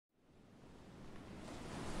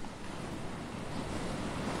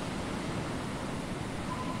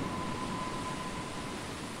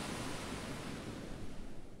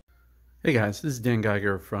Hey guys, this is Dan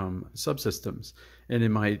Geiger from Subsystems, and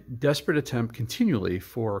in my desperate attempt continually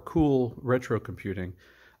for cool retro computing,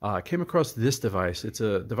 I came across this device. It's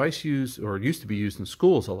a device used, or used to be used in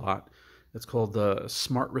schools a lot. It's called the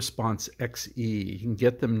Smart Response XE. You can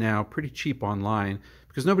get them now pretty cheap online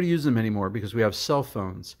because nobody uses them anymore because we have cell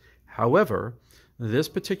phones. However, this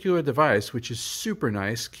particular device, which is super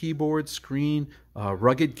nice, keyboard, screen,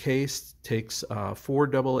 rugged case, takes four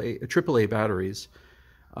AAA batteries,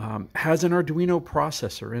 has an Arduino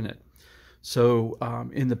processor in it. So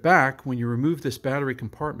in the back, when you remove this battery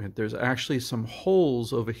compartment, there's actually some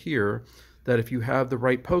holes over here that if you have the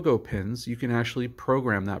right pogo pins, you can actually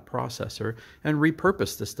program that processor and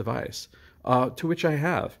repurpose this device, to which I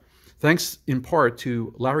have. Thanks in part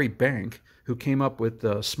to Larry Bank, who came up with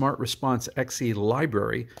the Smart Response XE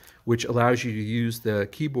library, which allows you to use the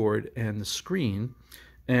keyboard and the screen.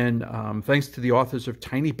 And thanks to the authors of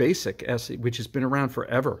Tiny Basic, which has been around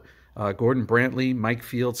forever, Gordon Brantley, Mike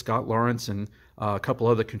Field, Scott Lawrence, and a couple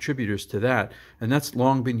other contributors to that. And that's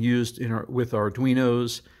long been used with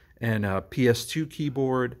Arduinos and a PS2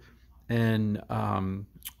 keyboard and an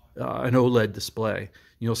OLED display.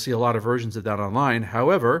 You'll see a lot of versions of that online.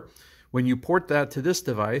 However, when you port that to this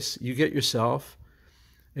device, you get yourself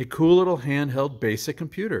a cool little handheld BASIC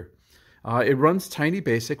computer. It runs Tiny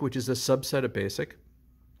Basic, which is a subset of BASIC.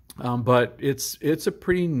 But it's a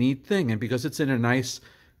pretty neat thing, and because it's in a nice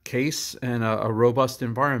case and a robust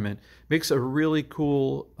environment, makes a really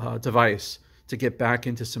cool device to get back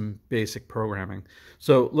into some basic programming.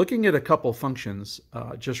 So looking at a couple functions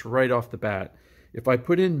just right off the bat, if I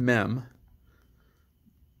put in mem,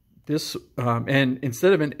 this and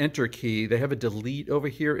instead of an enter key, they have a delete over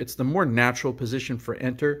here. It's the more natural position for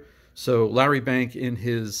enter. So Larry Bank in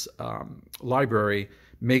his library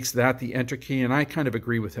makes that the enter key, and I kind of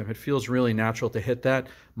agree with him. It feels really natural to hit that.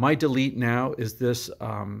 My delete now is this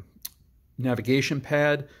navigation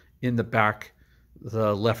pad in the back,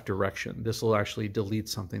 the left direction. This will actually delete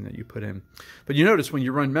something that you put in. But you notice when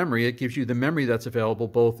you run memory, it gives you the memory that's available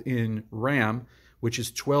both in RAM, which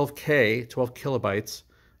is 12 kilobytes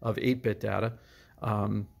of 8-bit data,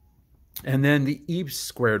 and then the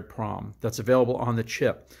E² PROM that's available on the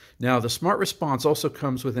chip. Now, the Smart Response also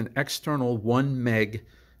comes with an external 1 meg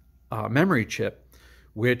memory chip,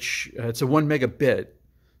 which it's a 1 megabit.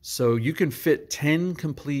 So you can fit 10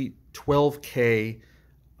 complete 12K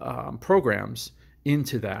programs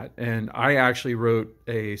into that. And I actually wrote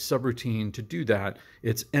a subroutine to do that.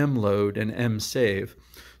 It's mload and msave.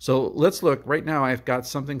 So let's look. Right now I've got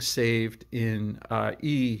something saved in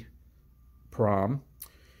EEPROM.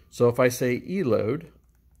 So if I say eload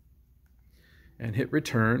and hit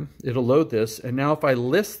return, it'll load this. And now if I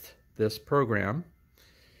list this program,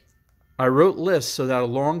 I wrote list so that a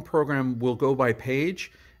long program will go by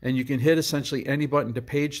page, and you can hit essentially any button to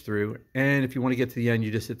page through. And if you want to get to the end,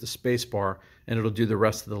 you just hit the space bar and it'll do the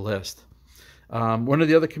rest of the list. One of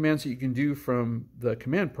the other commands that you can do from the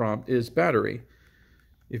command prompt is battery.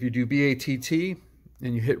 If you do BATT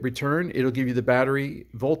and you hit return, it'll give you the battery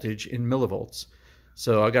voltage in millivolts.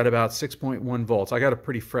 So I got about 6.1 volts. I got a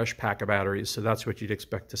pretty fresh pack of batteries, so that's what you'd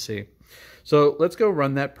expect to see. So let's go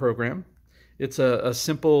run that program. It's a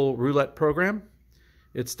simple roulette program.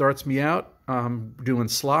 It starts me out doing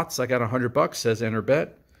slots. I got $100, says enter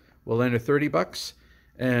bet. We'll enter $30,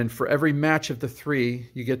 and for every match of the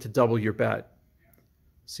 3, you get to double your bet.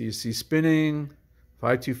 So you see spinning,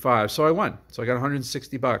 525. So I won. So I got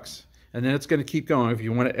 $160, and then it's going to keep going. If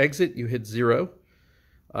you want to exit, you hit 0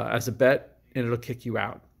 as a bet, and it'll kick you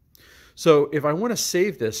out. So if I want to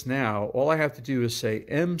save this now, all I have to do is say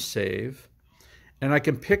msave, and I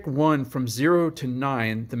can pick one from 0 to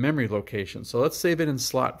 9, the memory location. So let's save it in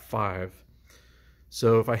slot 5.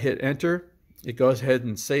 So if I hit enter, it goes ahead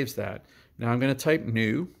and saves that. Now I'm going to type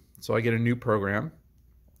new, so I get a new program.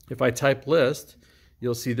 If I type list,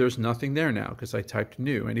 you'll see there's nothing there now because I typed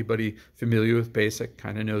new. Anybody familiar with BASIC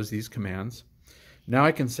kind of knows these commands. Now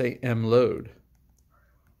I can say mload.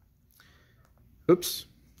 Oops,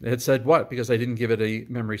 it said what? Because I didn't give it a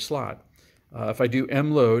memory slot. If I do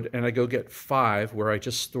mload and I go get 5, where I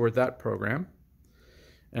just stored that program,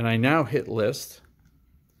 and I now hit list,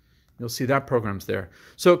 you'll see that program's there.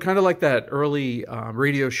 So kind of like that early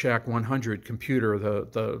Radio Shack 100 computer,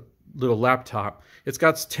 the little laptop, it's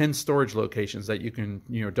got 10 storage locations that you can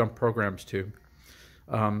dump programs to.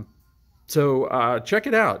 So check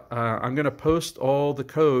it out. I'm going to post all the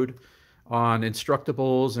code on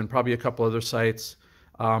Instructables and probably a couple other sites.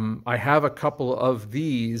 I have a couple of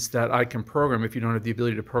these that I can program if you don't have the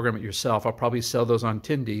ability to program it yourself. I'll probably sell those on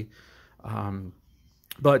Tindy.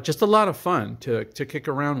 But just a lot of fun to kick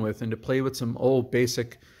around with and to play with some old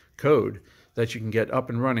basic code. that you can get up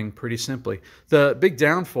and running pretty simply. The big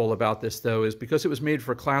downfall about this, though, is because it was made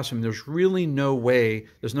for a classroom, there's really no way,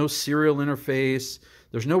 there's no serial interface,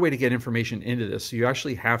 there's no way to get information into this. So you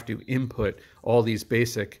actually have to input all these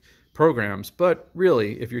basic programs. But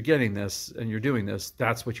really, if you're getting this and you're doing this,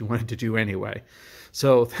 that's what you wanted to do anyway.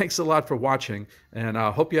 So thanks a lot for watching, and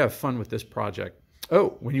I hope you have fun with this project.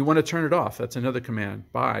 Oh, when you want to turn it off, that's another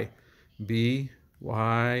command. Bye. B-Y-E.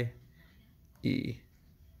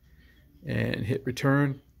 And hit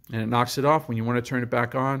return, and it knocks it off. When you want to turn it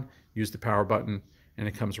back on, use the power button, and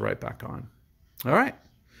it comes right back on. All right.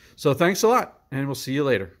 So thanks a lot, and we'll see you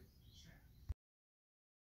later.